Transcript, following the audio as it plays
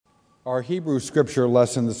Our Hebrew scripture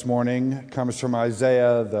lesson this morning comes from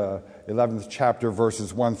Isaiah, the 11th chapter,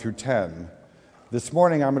 verses 1 through 10. This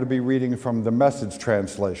morning I'm going to be reading from the Message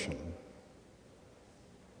translation.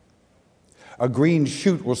 A green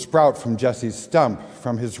shoot will sprout from Jesse's stump,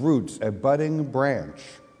 from his roots a budding branch.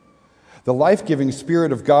 The life-giving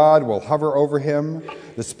Spirit of God will hover over him,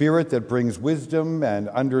 the Spirit that brings wisdom and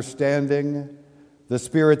understanding, the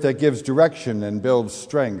Spirit that gives direction and builds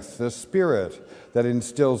strength, the Spirit that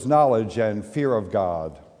instills knowledge and fear of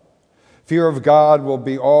God. Fear of God will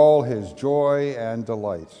be all his joy and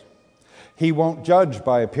delight. He won't judge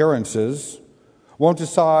by appearances, won't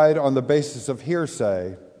decide on the basis of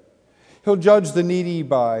hearsay. He'll judge the needy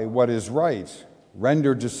by what is right,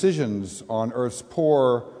 render decisions on earth's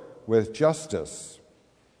poor with justice.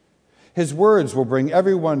 His words will bring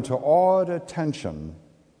everyone to awed attention.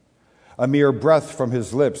 A mere breath from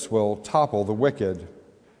his lips will topple the wicked.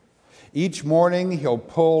 Each morning he'll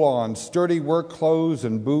pull on sturdy work clothes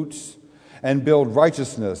and boots and build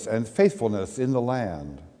righteousness and faithfulness in the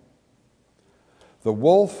land. The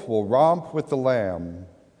wolf will romp with the lamb,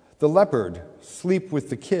 the leopard sleep with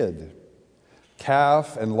the kid.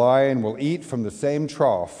 Calf and lion will eat from the same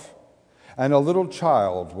trough, and a little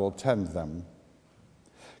child will tend them.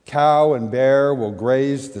 Cow and bear will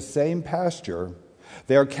graze the same pasture.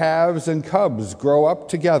 Their calves and cubs grow up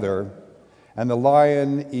together, and the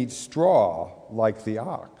lion eats straw like the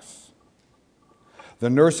ox. The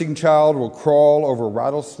nursing child will crawl over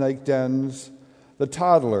rattlesnake dens, the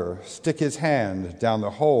toddler stick his hand down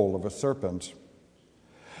the hole of a serpent.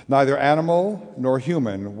 Neither animal nor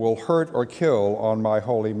human will hurt or kill on my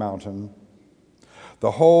holy mountain.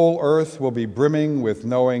 The whole earth will be brimming with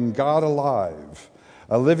knowing God alive,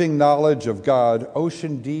 a living knowledge of God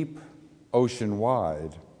ocean deep, ocean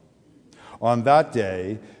wide. On that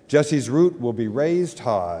day, Jesse's root will be raised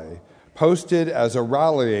high, posted as a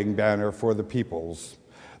rallying banner for the peoples.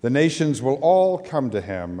 The nations will all come to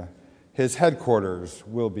him. His headquarters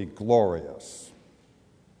will be glorious.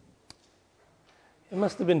 It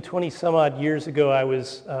must have been 20 some odd years ago. I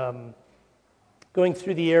was going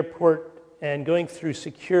through the airport and going through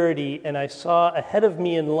security, and I saw ahead of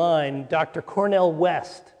me in line Dr. Cornel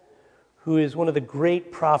West, who is one of the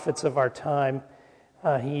great prophets of our time.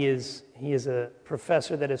 He is a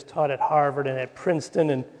professor that has taught at Harvard and at Princeton,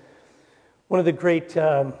 and one of the great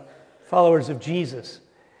followers of Jesus.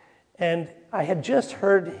 And I had just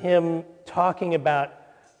heard him talking about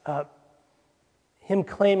him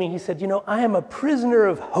claiming, he said, I am a prisoner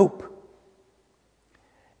of hope.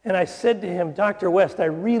 And I said to him, Dr. West, I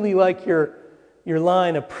really like your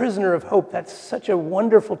line, a prisoner of hope. That's such a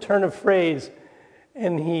wonderful turn of phrase.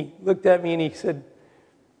 And he looked at me and he said,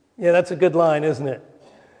 yeah, that's a good line, isn't it?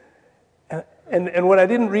 And what I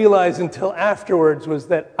didn't realize until afterwards was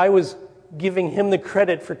that I was giving him the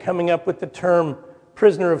credit for coming up with the term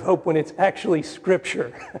prisoner of hope when it's actually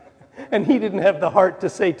scripture. And he didn't have the heart to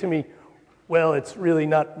say to me, well, it's really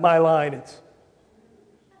not my line, it's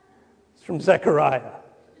from Zechariah.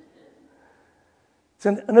 It's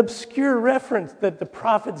an obscure reference that the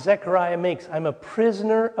prophet Zechariah makes. I'm a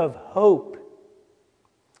prisoner of hope.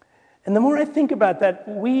 And the more I think about that,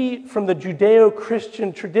 we, from the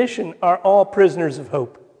Judeo-Christian tradition, are all prisoners of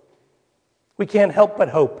hope. We can't help but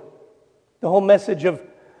hope. The whole message of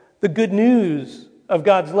the good news of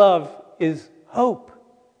God's love is hope.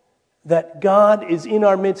 That God is in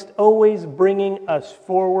our midst, always bringing us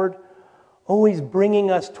forward, always bringing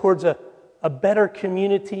us towards a better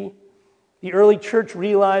community. The early church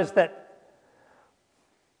realized that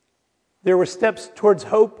there were steps towards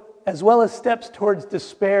hope as well as steps towards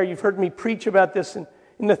despair. You've heard me preach about this.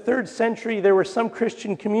 In the 3rd century, there were some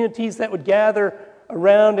Christian communities that would gather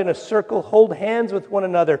around in a circle, hold hands with one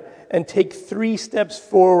another, and take 3 steps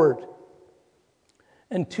forward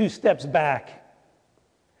and 2 steps back.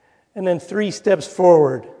 And then 3 steps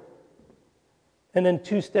forward and then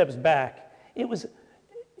 2 steps back. It was,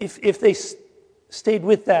 if they stayed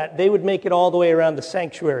with that, they would make it all the way around the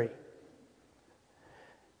sanctuary.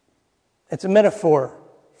 It's a metaphor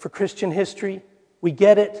for Christian history. We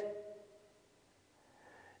get it,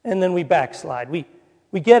 and then we backslide.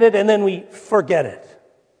 We get it, and then we forget it.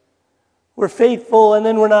 We're faithful, and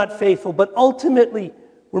then we're not faithful, but ultimately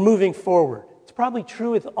we're moving forward. It's probably true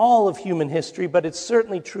with all of human history, but it's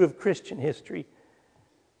certainly true of Christian history.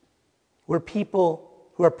 We're people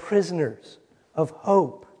who are prisoners of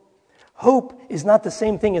hope. Hope is not the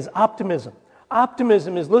same thing as optimism.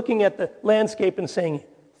 Optimism is looking at the landscape and saying,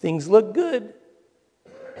 things look good.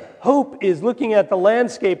 Hope is looking at the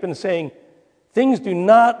landscape and saying, things do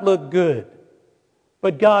not look good,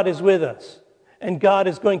 but God is with us, and God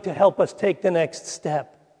is going to help us take the next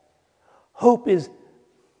step. Hope is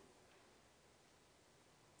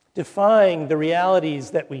defying the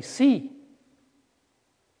realities that we see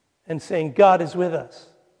and saying, God is with us,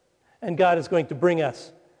 and God is going to bring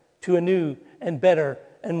us to a new and better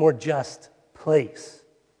and more just place.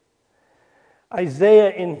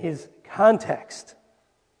 Isaiah, in his context,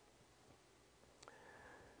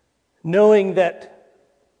 knowing that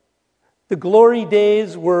the glory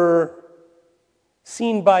days were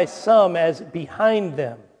seen by some as behind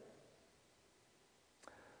them,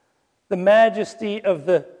 the majesty of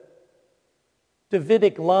the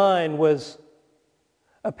Davidic line was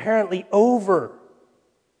apparently over.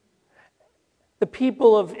 The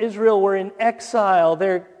people of Israel were in exile.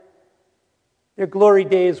 Their glory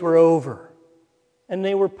days were over. And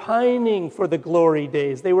they were pining for the glory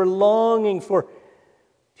days. They were longing for,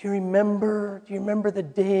 do you remember the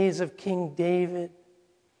days of King David?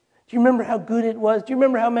 Do you remember how good it was? Do you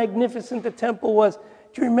remember how magnificent the temple was?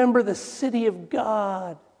 Do you remember the city of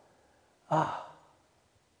God? Ah.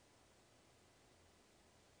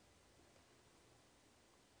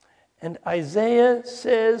 And Isaiah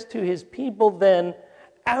says to his people then,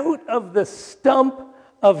 out of the stump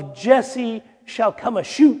of Jesse shall come a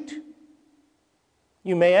shoot.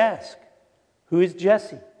 You may ask, who is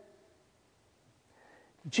Jesse?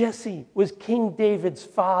 Jesse was King David's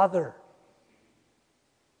father.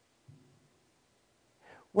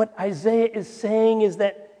 What Isaiah is saying is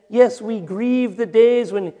that, yes, we grieve the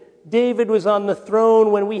days when David was on the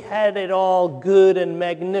throne, when we had it all good and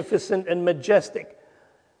magnificent and majestic.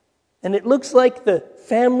 And it looks like the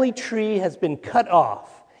family tree has been cut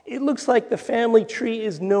off. It looks like the family tree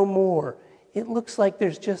is no more. It looks like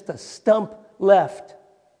there's just a stump left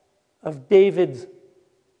of David's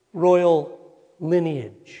royal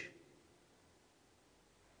lineage.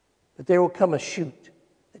 But there will come a shoot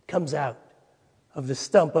that comes out of the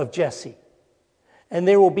stump of Jesse. And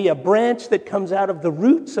there will be a branch that comes out of the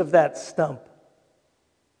roots of that stump.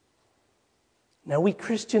 Now, we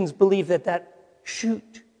Christians believe that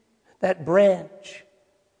shoot, that branch,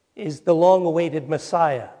 is the long-awaited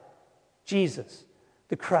Messiah, Jesus,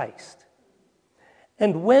 the Christ.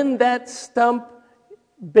 And when that stump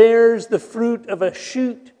bears the fruit of a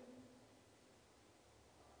shoot,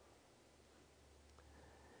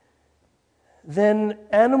 then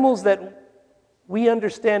animals that we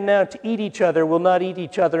understand now to eat each other will not eat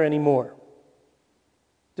each other anymore.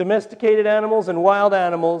 Domesticated animals and wild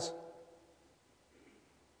animals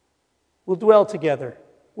will dwell together,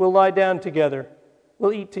 will lie down together,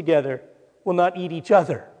 will eat together, will not eat each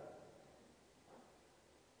other.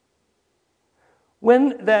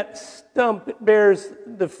 When that stump bears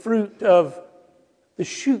the fruit of the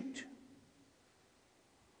shoot,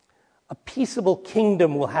 a peaceable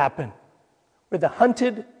kingdom will happen, where the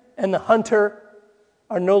hunted and the hunter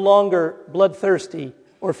are no longer bloodthirsty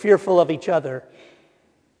or fearful of each other.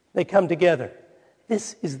 They come together.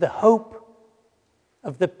 This is the hope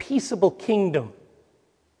of the peaceable kingdom.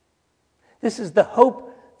 This is the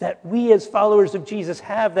hope that we as followers of Jesus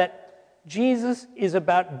have, that Jesus is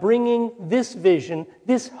about bringing this vision,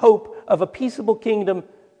 this hope of a peaceable kingdom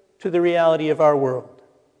to the reality of our world.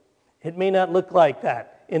 It may not look like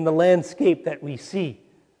that in the landscape that we see,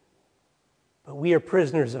 but we are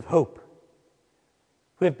prisoners of hope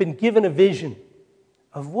who have been given a vision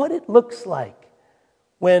of what it looks like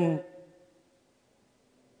when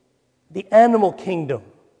the animal kingdom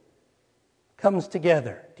comes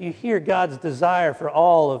together. Do you hear God's desire for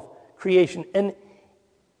all of creation? And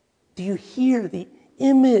do you hear the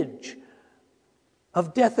image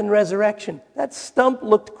of death and resurrection? That stump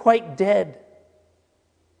looked quite dead.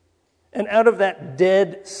 And out of that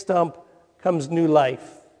dead stump comes new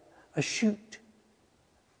life, a shoot,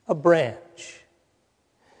 a branch.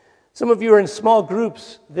 Some of you are in small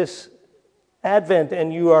groups this Advent,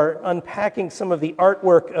 and you are unpacking some of the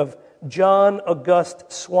artwork of John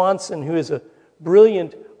August Swanson, who is a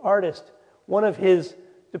brilliant artist. One of his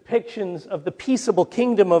depictions of the peaceable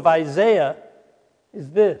kingdom of Isaiah is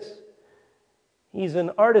this. He's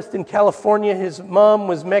an artist in California. His mom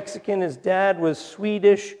was Mexican, his dad was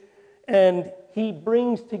Swedish, and he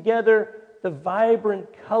brings together the vibrant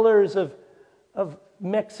colors of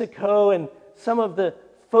Mexico and some of the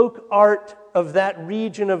folk art of that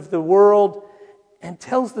region of the world and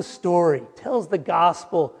tells the story, tells the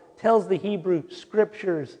gospel, tells the Hebrew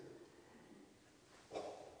scriptures.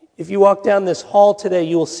 If you walk down this hall today,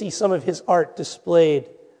 you will see some of his art displayed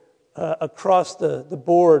across the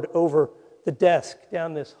board over the desk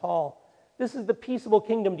down this hall. This is the peaceable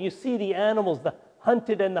kingdom. Do you see the animals, the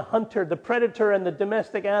hunted and the hunter, the predator and the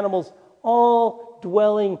domestic animals, all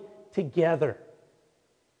dwelling together?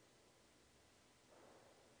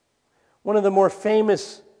 One of the more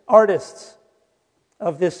famous artists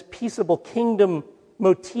of this peaceable kingdom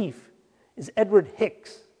motif is Edward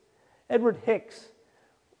Hicks. Edward Hicks,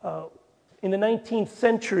 in the 19th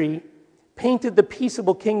century, painted the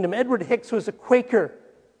peaceable kingdom. Edward Hicks was a Quaker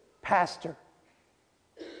pastor.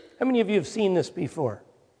 How many of you have seen this before?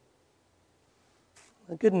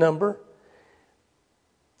 A good number.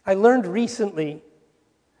 I learned recently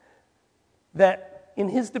that in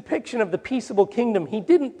his depiction of the peaceable kingdom, he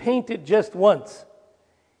didn't paint it just once.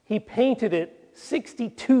 He painted it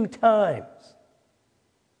 62 times.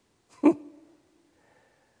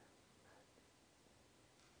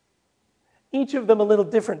 Each of them a little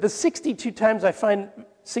different. The 62 times I find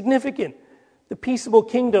significant. The peaceable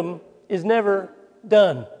kingdom is never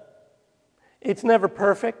done. It's never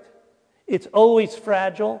perfect. It's always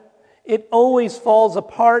fragile. It always falls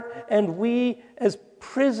apart. And we, as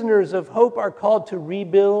prisoners of hope, are called to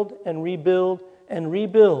rebuild and rebuild and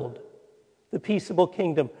rebuild the peaceable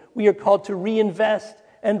kingdom. We are called to reinvest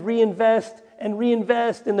and reinvest and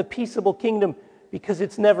reinvest in the peaceable kingdom because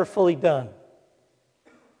it's never fully done.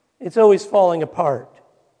 It's always falling apart.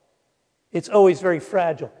 It's always very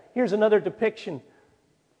fragile. Here's another depiction.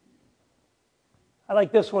 I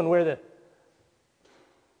like this one where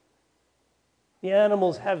the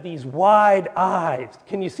animals have these wide eyes.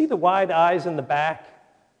 Can you see the wide eyes in the back?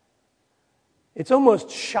 It's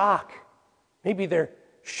almost shock. Maybe they're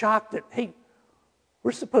shocked that, hey,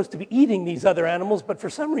 we're supposed to be eating these other animals, but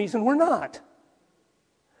for some reason we're not.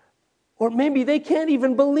 Or maybe they can't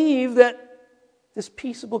even believe that this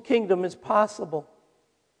peaceable kingdom is possible.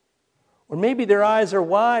 Or maybe their eyes are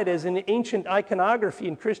wide, as in ancient iconography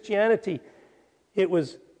in Christianity, it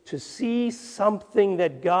was to see something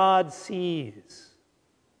that God sees.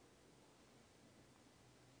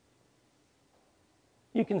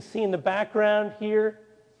 You can see in the background here,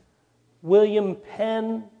 William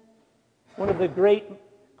Penn, one of the great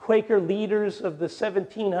Quaker leaders of the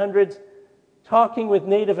 1700s, talking with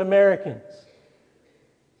Native Americans.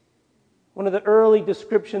 One of the early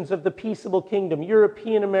descriptions of the peaceable kingdom,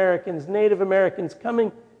 European Americans, Native Americans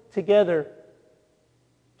coming together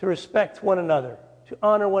to respect one another, to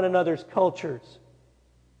honor one another's cultures.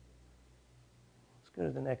 Let's go to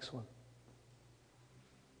the next one.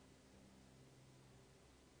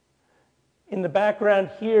 In the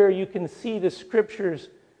background here, you can see the scriptures,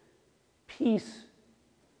 peace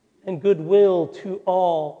and goodwill to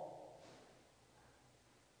all.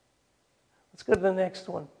 Let's go to the next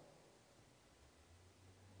one.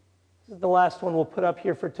 This is the last one we'll put up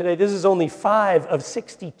here for today. This is only 5 of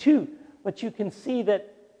 62, but you can see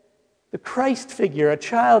that the Christ figure, a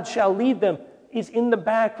child shall lead them, is in the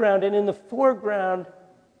background, and in the foreground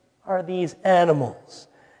are these animals.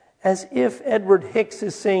 As if Edward Hicks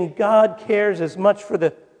is saying God cares as much for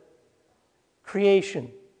the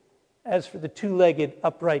creation as for the two-legged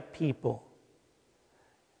upright people.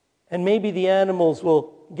 And maybe the animals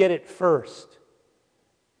will get it first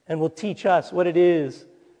and will teach us what it is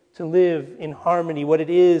to live in harmony, what it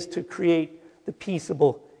is to create the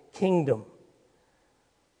peaceable kingdom.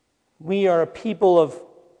 We are a people of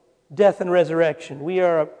death and resurrection. We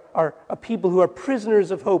are a people who are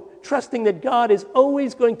prisoners of hope, trusting that God is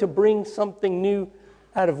always going to bring something new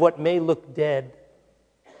out of what may look dead.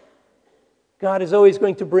 God is always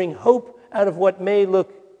going to bring hope out of what may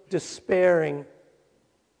look despairing.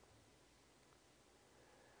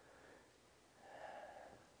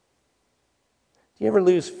 Do you ever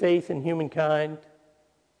lose faith in humankind?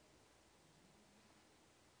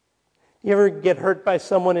 Do you ever get hurt by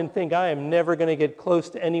someone and think, I am never going to get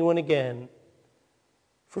close to anyone again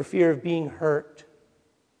for fear of being hurt?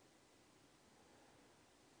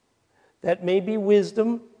 That may be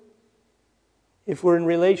wisdom if we're in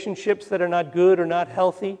relationships that are not good or not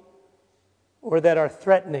healthy or that are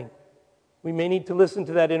threatening. We may need to listen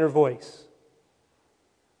to that inner voice.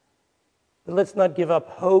 But let's not give up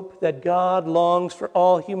hope that God longs for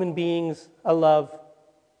all human beings a love,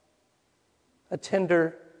 a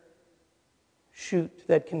tender shoot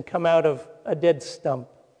that can come out of a dead stump.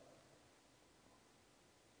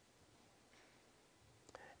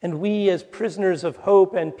 And we, as prisoners of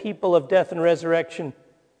hope and people of death and resurrection,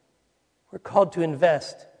 we're called to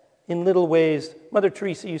invest in little ways. Mother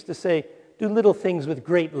Teresa used to say, do little things with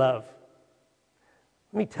great love.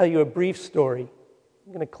 Let me tell you a brief story.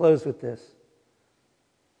 I'm going to close with this.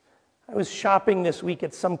 I was shopping this week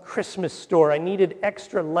at some Christmas store. I needed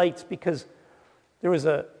extra lights because there was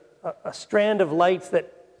a strand of lights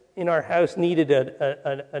that in our house needed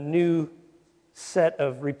a new set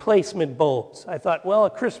of replacement bulbs. I thought, well, a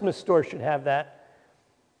Christmas store should have that.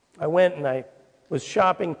 I went and I was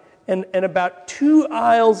shopping, and about 2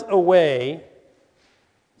 aisles away,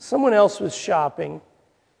 someone else was shopping,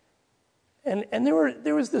 and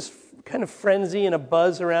there was this kind of frenzy and a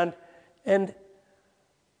buzz around, and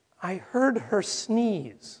I heard her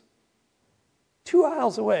sneeze 2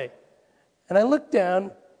 aisles away. And I looked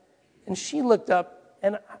down, and she looked up,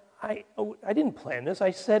 and I didn't plan this.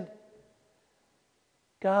 I said,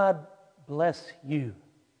 "God bless you."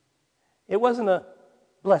 It wasn't a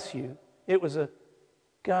bless you. It was a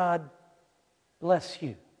God bless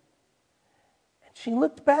you. And she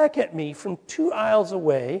looked back at me from 2 aisles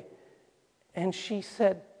away, and she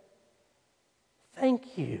said,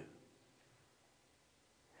 "Thank you."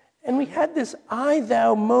 And we had this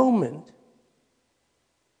I-thou moment.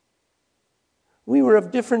 We were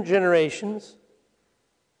of different generations.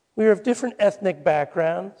 We were of different ethnic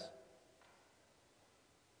backgrounds.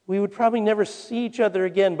 We would probably never see each other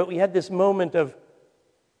again, but we had this moment of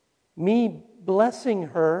me blessing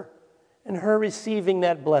her and her receiving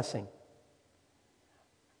that blessing.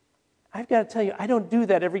 I've got to tell you, I don't do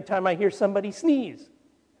that every time I hear somebody sneeze.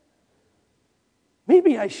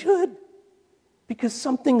 Maybe I should, because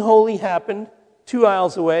something holy happened 2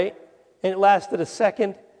 aisles away, and it lasted a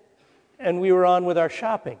second, and we were on with our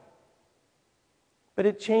shopping. But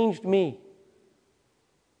it changed me.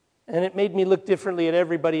 And it made me look differently at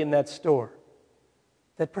everybody in that store.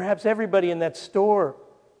 That perhaps everybody in that store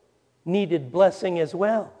needed blessing as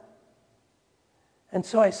well. And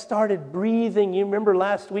so I started breathing. You remember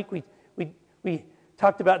last week we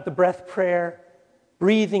talked about the breath prayer,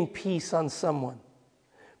 breathing peace on someone.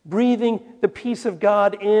 Breathing the peace of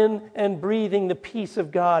God in and breathing the peace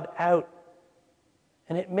of God out.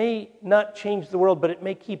 And it may not change the world, but it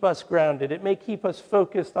may keep us grounded. It may keep us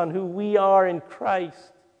focused on who we are in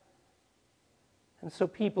Christ. And so,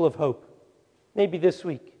 people of hope, maybe this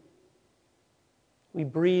week, we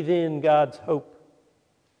breathe in God's hope.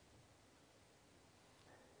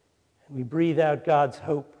 And we breathe out God's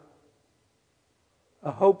hope.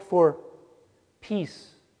 A hope for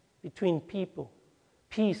peace between people,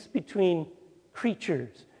 peace between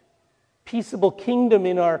creatures, peaceable kingdom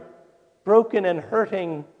in our broken and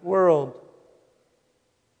hurting world.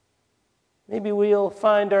 Maybe we'll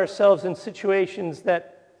find ourselves in situations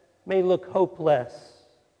that may look hopeless.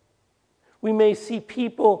 We may see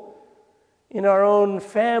people in our own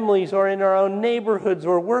families or in our own neighborhoods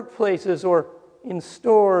or workplaces or in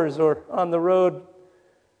stores or on the road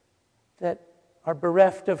that are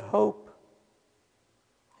bereft of hope.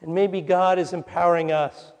 And maybe God is empowering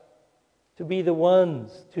us to be the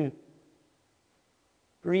ones to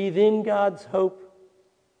breathe in God's hope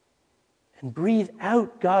and breathe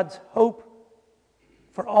out God's hope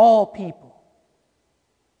for all people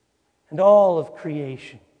and all of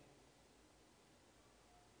creation.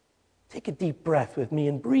 Take a deep breath with me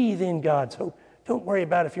and breathe in God's hope. Don't worry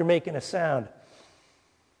about if you're making a sound.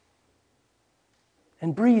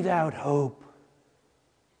 And breathe out hope.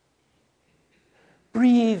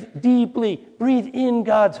 Breathe deeply. Breathe in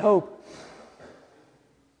God's hope.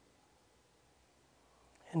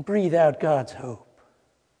 And breathe out God's hope.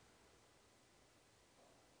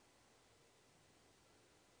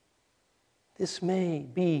 This may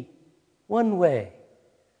be one way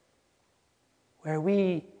where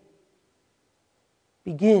we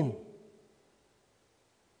begin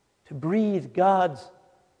to breathe God's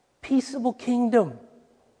peaceable kingdom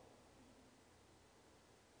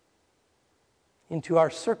into our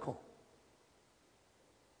circle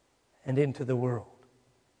and into the world.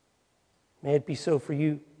 May it be so for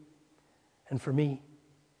you and for me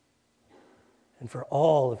and for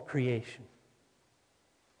all of creation.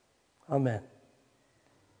 Amen.